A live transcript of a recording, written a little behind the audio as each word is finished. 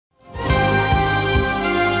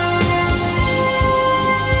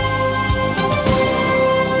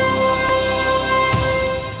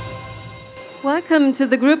Welcome to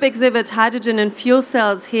the group exhibit Hydrogen and Fuel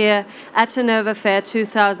Cells here at HANNOVER Fair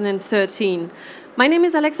 2013. My name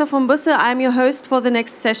is Alexa von Busse. I'm your host for the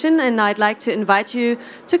next session, and I'd like to invite you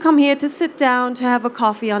to come here to sit down, to have a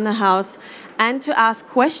coffee on the house, and to ask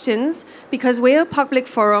questions, because we're a public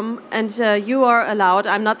forum and you are allowed.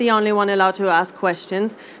 I'm not the only one allowed to ask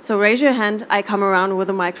questions. So raise your hand, I come around with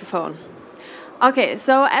a microphone. Okay,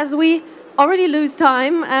 so as we already lose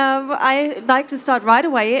time, I'd like to start right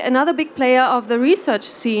away. Another big player of the research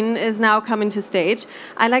scene is now coming to stage.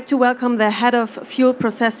 I'd like to welcome the head of fuel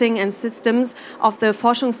processing and systems of the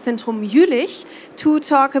Forschungszentrum Jülich to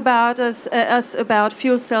talk about us about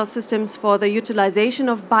fuel cell systems for the utilization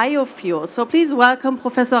of biofuels. So please welcome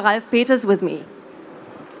Professor Ralf with me.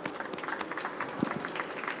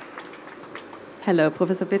 Hello,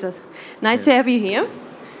 Professor Peters. Nice to have you here.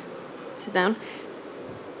 Sit down.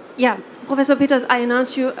 Yeah, Professor Peters, I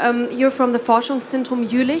announced you, you're from the Forschungszentrum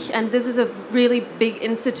Jülich, and this is a really big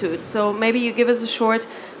institute. So maybe you give us a short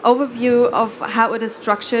overview of how it is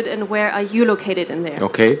structured and where are you located in there?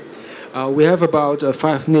 Okay. We have about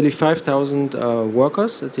nearly 5,000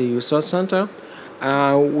 workers at the research center.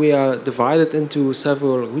 We are divided into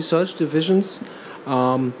several research divisions.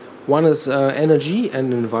 One is energy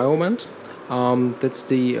and environment. That's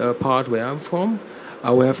the part where I'm from.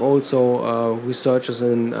 We have also researchers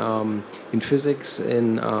in physics,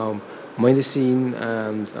 in medicine,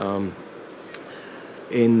 and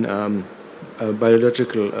in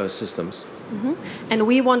biological systems. Mm-hmm. And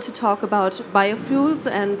we want to talk about biofuels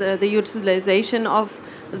and the utilization of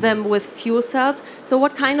them with fuel cells. So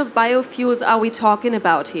what kind of biofuels are we talking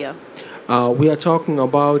about here? We are talking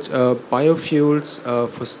about biofuels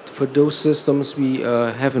for those systems we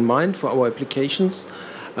have in mind for our applications.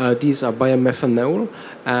 These are biomethanol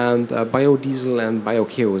and biodiesel and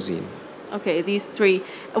biokerosene. Okay, these three.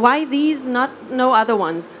 Why these, no other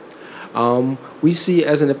ones? We see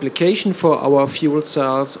as an application for our fuel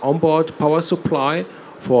cells onboard power supply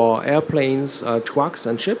for airplanes, trucks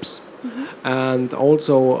and ships, and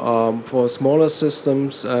also for smaller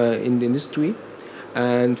systems in the industry.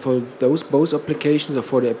 And for those both applications, or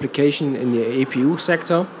for the application in the APU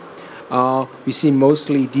sector, we see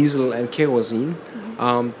mostly diesel and kerosene.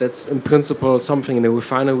 That's in principle something in a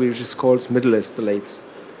refinery which is called middle distillates.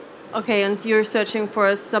 Okay, and you're searching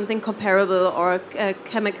for something comparable or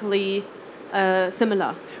chemically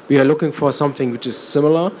similar? We are looking for something which is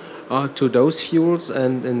similar to those fuels,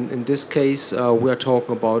 and in this case we are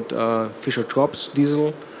talking about Fischer-Tropsch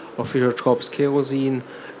diesel or Fischer-Tropsch kerosene,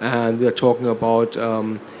 and we are talking about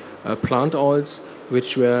plant oils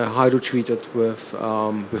which were hydrotreated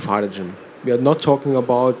with hydrogen. We are not talking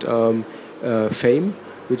about FAME,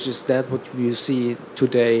 which is that what you see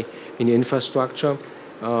today in the infrastructure,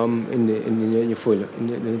 in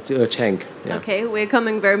the tank. Yeah. Okay, we're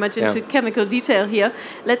coming very much into chemical detail here.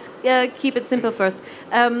 Let's keep it simple first.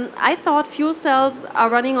 I thought fuel cells are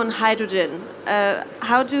running on hydrogen.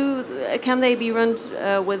 Can they be run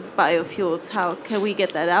with biofuels? How can we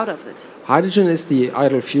get that out of it? Hydrogen is the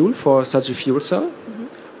ideal fuel for such a fuel cell.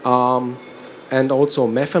 And also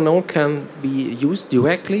methanol can be used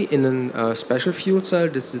directly in a special fuel cell.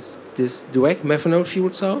 This is this direct methanol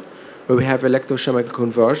fuel cell, where we have electrochemical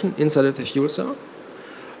conversion inside of the fuel cell.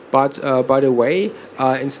 But by the way,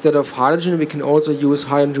 instead of hydrogen, we can also use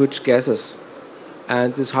hydrogen-rich gases.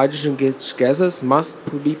 And these hydrogen-rich gases must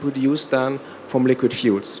be produced then from liquid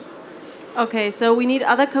fuels. Okay, so we need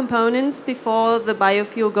other components before the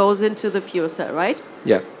biofuel goes into the fuel cell, right?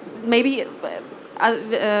 Yeah. Maybe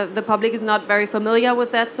the public is not very familiar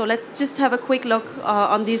with that, so let's just have a quick look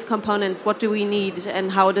on these components. What do we need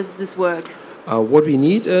and how does this work? What we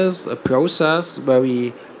need is a process where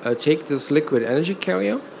we take this liquid energy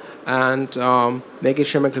carrier and make a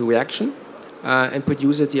chemical reaction and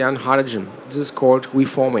produce at the end hydrogen. This is called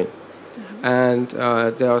reforming. And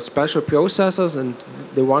there are special processes, and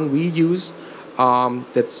the one we use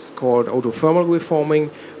that's called autothermal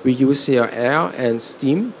reforming. We use here air and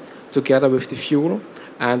steam together with the fuel,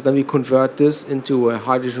 and then we convert this into a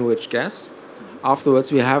hydrogen-rich gas.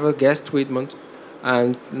 Afterwards, we have a gas treatment,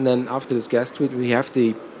 and then after this gas treatment, we have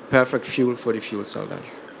the perfect fuel for the fuel cell then.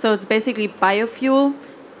 So it's basically biofuel,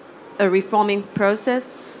 a reforming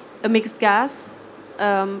process, a mixed gas,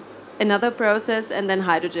 another process, and then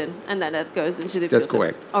hydrogen, and then that goes into the fuel cell.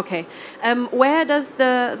 That's correct. Okay. Where does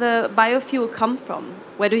the biofuel come from?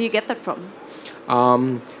 Where do you get that from?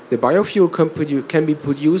 The biofuel can be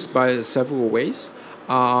produced by several ways.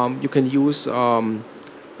 You can use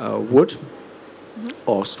wood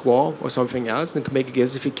or straw or something else and make a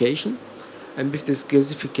gasification. And with this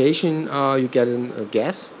gasification, you get a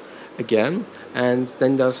gas. again. And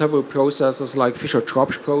then there are several processes like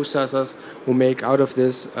Fischer-Tropsch processes who make out of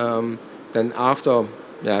this, then after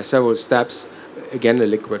several steps, again a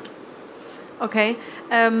liquid. Okay.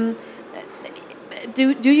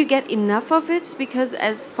 Do you get enough of it? Because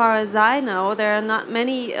as far as I know, there are not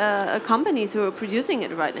many companies who are producing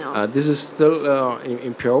it right now. This is still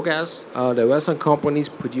in progress. There are some companies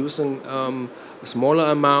producing smaller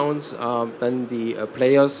amounts, then the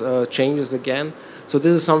players changes again. So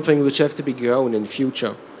this is something which have to be grown in the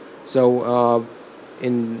future. So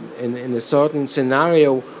in a certain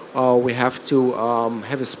scenario, we have to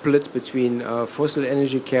have a split between fossil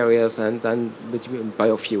energy carriers and then between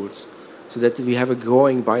biofuels, so that we have a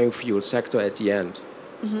growing biofuel sector at the end.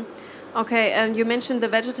 Mm-hmm. Okay, and you mentioned the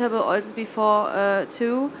vegetable oils before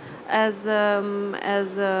too, as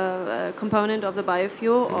a component of the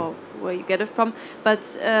biofuel, or where you get it from. But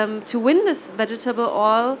to win this vegetable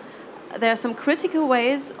oil, there are some critical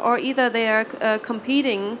ways, or either they are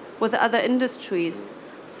competing with other industries.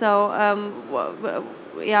 So,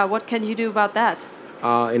 what can you do about that?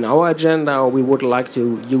 In our agenda, we would like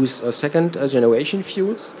to use second generation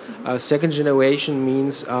fuels. Second generation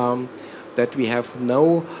means that we have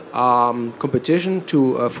no competition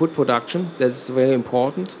to food production. That's very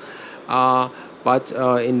important. But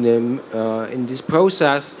in this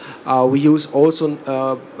process, we use also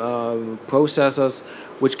processors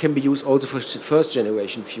which can be used also for first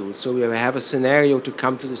generation fuels. So we have a scenario to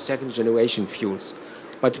come to the second generation fuels.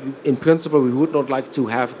 But in principle, we would not like to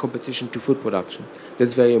have competition to food production.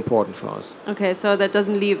 That's very important for us. Okay, so that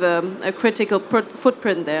doesn't leave a critical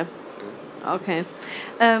footprint there. Okay.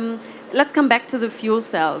 Let's come back to the fuel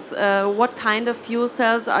cells. What kind of fuel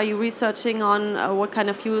cells are you researching on? What kind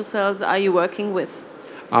of fuel cells are you working with?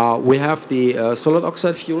 We have the solid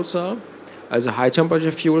oxide fuel cell as a high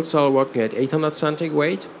temperature fuel cell working at 800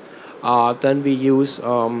 centigrade. Then we use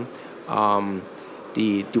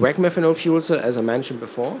the direct methanol fuel cell, as I mentioned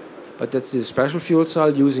before, but that's the special fuel cell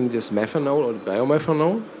using this methanol or the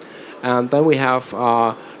biomethanol. And then we have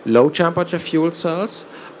low temperature fuel cells,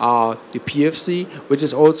 the PFC, which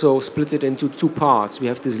is also split into two parts. We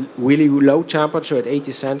have this really low temperature at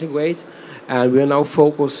 80 centigrade, and we are now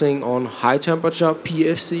focusing on high temperature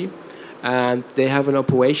PFC, and they have an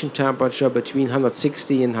operation temperature between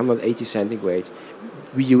 160 and 180 centigrade.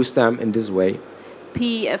 We use them in this way.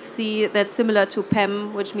 PFC, that's similar to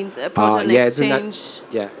PEM, which means a proton exchange.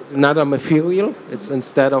 It's another material. It's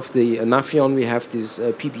instead of the Nafion, we have this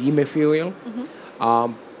PBE material.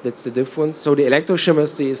 Mm-hmm. That's the difference. So the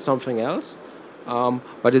electrochemistry is something else,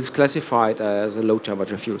 but it's classified as a low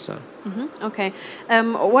temperature fuel cell. Mm-hmm. Okay.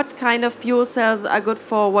 What kind of fuel cells are good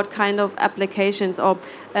for what kind of applications? Or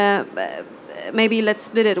maybe let's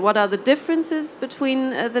split it. What are the differences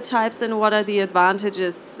between the types, and what are the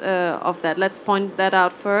advantages of that? Let's point that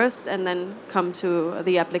out first and then come to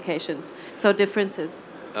the applications. So differences.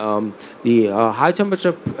 The high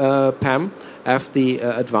temperature PEM have the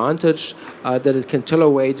advantage that it can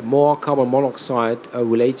tolerate more carbon monoxide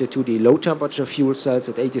related to the low temperature fuel cells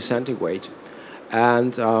at 80 centigrade.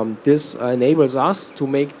 And this enables us to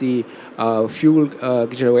make the fuel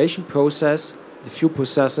generation process, the fuel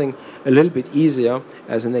processing, a little bit easier,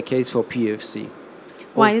 as in the case for PFC.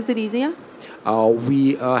 Why is it easier?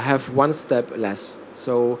 We have one step less.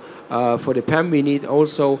 So for the PEM, we need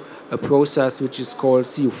also a process which is called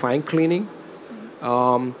CU fine cleaning,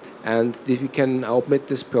 and we can omit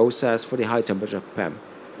this process for the high temperature PEM.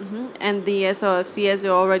 Mm-hmm. And the SOFC, as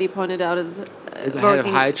you already pointed out, is it's a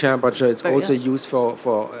high temperature. It's also used for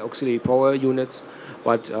auxiliary power units,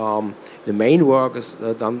 but the main work is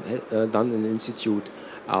done in institute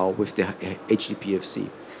with the HDPFC.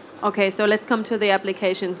 Okay, so let's come to the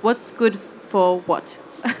applications. What's good for what?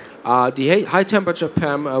 The high temperature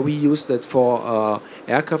PEM, we use that for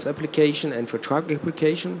aircraft application and for truck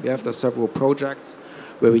application. We have the several projects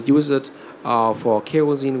where we use it for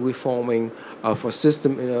kerosene reforming, for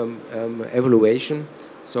system evaluation.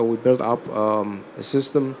 So we build up a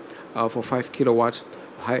system for 5 kilowatt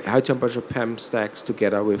high temperature PEM stacks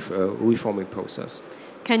together with a reforming process.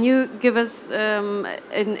 Can you give us an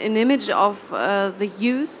image of the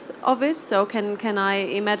use of it? So can I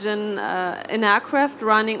imagine an aircraft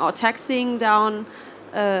running or taxiing down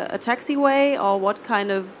a taxiway, or what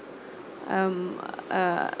kind of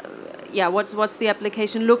what's the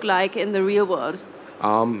application look like in the real world?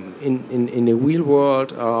 In the real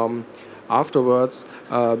world, afterwards,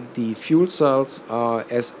 the fuel cells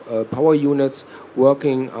as power units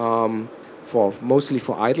working mostly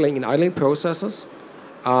for idling processes.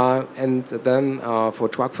 And then for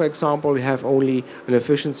truck, for example, we have only an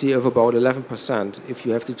efficiency of about 11% if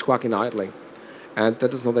you have the truck in idling. And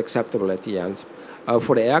that is not acceptable at the end.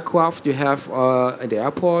 For the aircraft, you have at the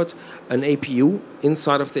airport an APU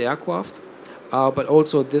inside of the aircraft, but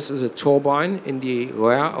also this is a turbine in the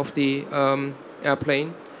rear of the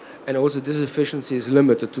airplane, and also this efficiency is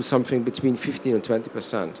limited to something between 15 and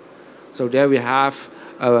 20%. So there we have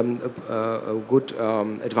a good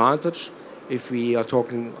advantage if we are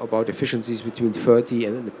talking about efficiencies between 30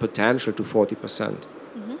 and the potential to 40%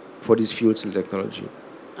 for this fuel cell technology.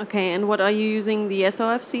 Okay, and what are you using the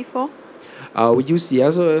SOFC for? We use the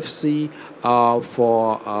SOFC for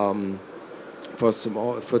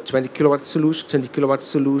 20 kilowatt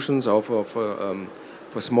solutions, or for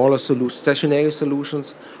smaller stationary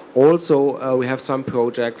solutions. Also, we have some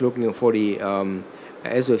project looking for the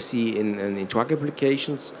SOFC in truck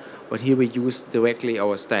applications, but here we use directly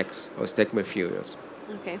our stack materials.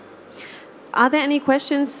 Okay. Are there any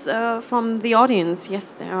questions from the audience?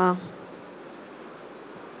 Yes, there are.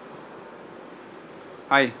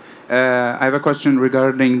 Hi, I have a question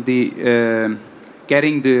regarding the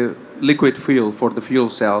getting the liquid fuel for the fuel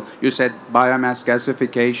cell. You said biomass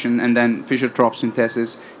gasification and then Fischer-Tropsch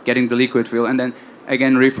synthesis, getting the liquid fuel, and then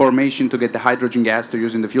again reformation to get the hydrogen gas to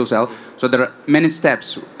use in the fuel cell. So there are many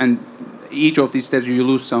steps, and each of these steps you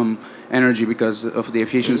lose some energy because of the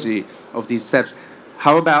efficiency of these steps.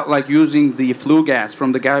 How about like using the flue gas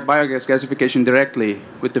from the biogas gasification directly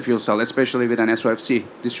with the fuel cell, especially with an SOFC?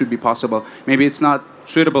 This should be possible. Maybe it's not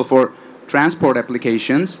suitable for transport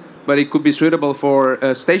applications, but it could be suitable for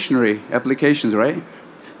stationary applications, right?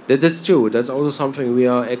 That's true. That's also something we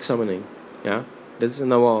are examining. Yeah, that's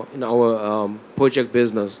in our project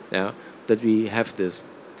business. Yeah, that we have this.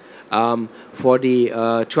 For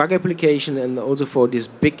the truck application and also for this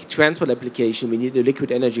big transport application, we need a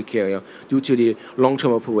liquid energy carrier due to the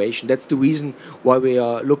long-term operation. That's the reason why we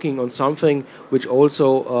are looking on something which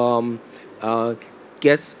also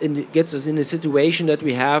gets us in a situation that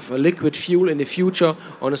we have a liquid fuel in the future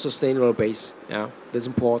on a sustainable base. Yeah, that's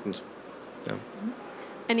important. Yeah.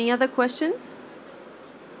 Any other questions?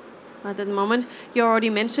 At the moment, you already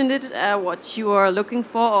mentioned it, what you are looking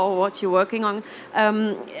for or what you're working on.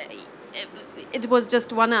 It was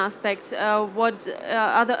just one aspect. What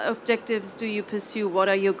other objectives do you pursue? What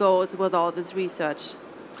are your goals with all this research?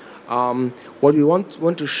 What we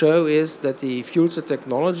want to show is that the fuel cell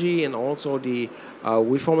technology and also the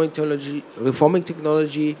reforming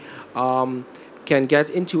technology can get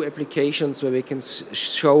into applications where we can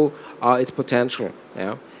show its potential.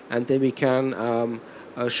 Yeah, and then we can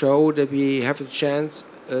show that we have a chance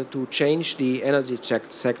to change the energy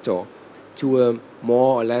sector to a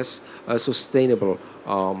more or less sustainable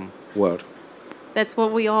world. That's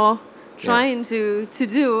what we are trying to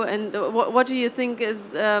do. And what do you think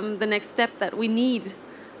is the next step that we need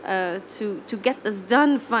to get this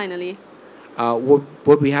done finally?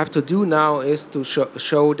 What we have to do now is to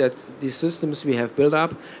show that the systems we have built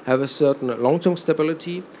up have a certain long-term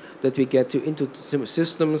stability, that we get into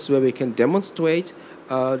systems where we can demonstrate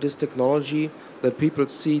this technology, that people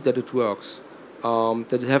see that it works,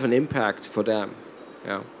 that it have an impact for them.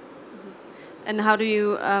 Yeah. And how do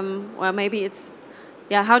you, well, maybe it's,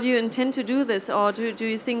 yeah, how do you intend to do this? Or do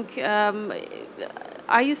you think,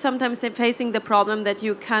 are you sometimes facing the problem that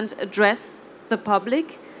you can't address the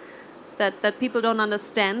public, that people don't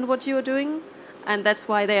understand what you're doing, and that's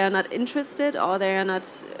why they are not interested, or they are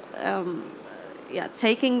not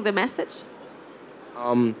taking the message?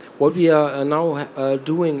 What we are now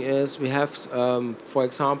doing is we have, for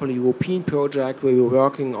example, a European project where we're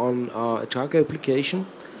working on a truck application.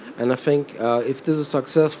 And I think if this is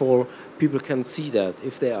successful, people can see that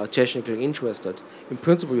if they are technically interested. In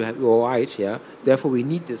principle, you're right, yeah. Therefore, we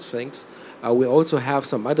need these things. We also have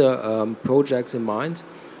some other projects in mind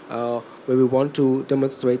where we want to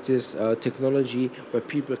demonstrate this technology where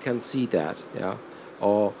people can see that, yeah.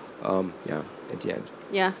 Or, yeah, at the end.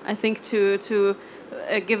 Yeah, I think to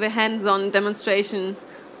give a hands-on demonstration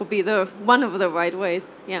would be one of the right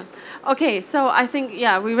ways. Yeah. Okay, so I think,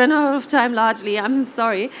 yeah, we ran out of time largely. I'm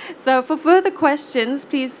sorry. So for further questions,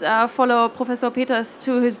 please follow Professor Peters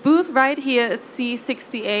to his booth right here at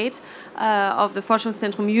C68 of the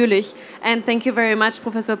Forschungszentrum Jülich. And thank you very much,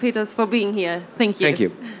 Professor Peters, for being here. Thank you. Thank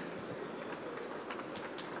you.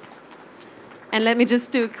 And let me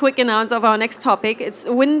just do a quick announce of our next topic. It's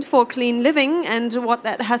wind for clean living, and what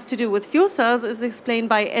that has to do with fuel cells is explained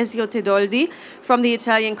by Ezio Tedoldi from the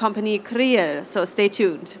Italian company Criel. So stay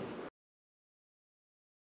tuned.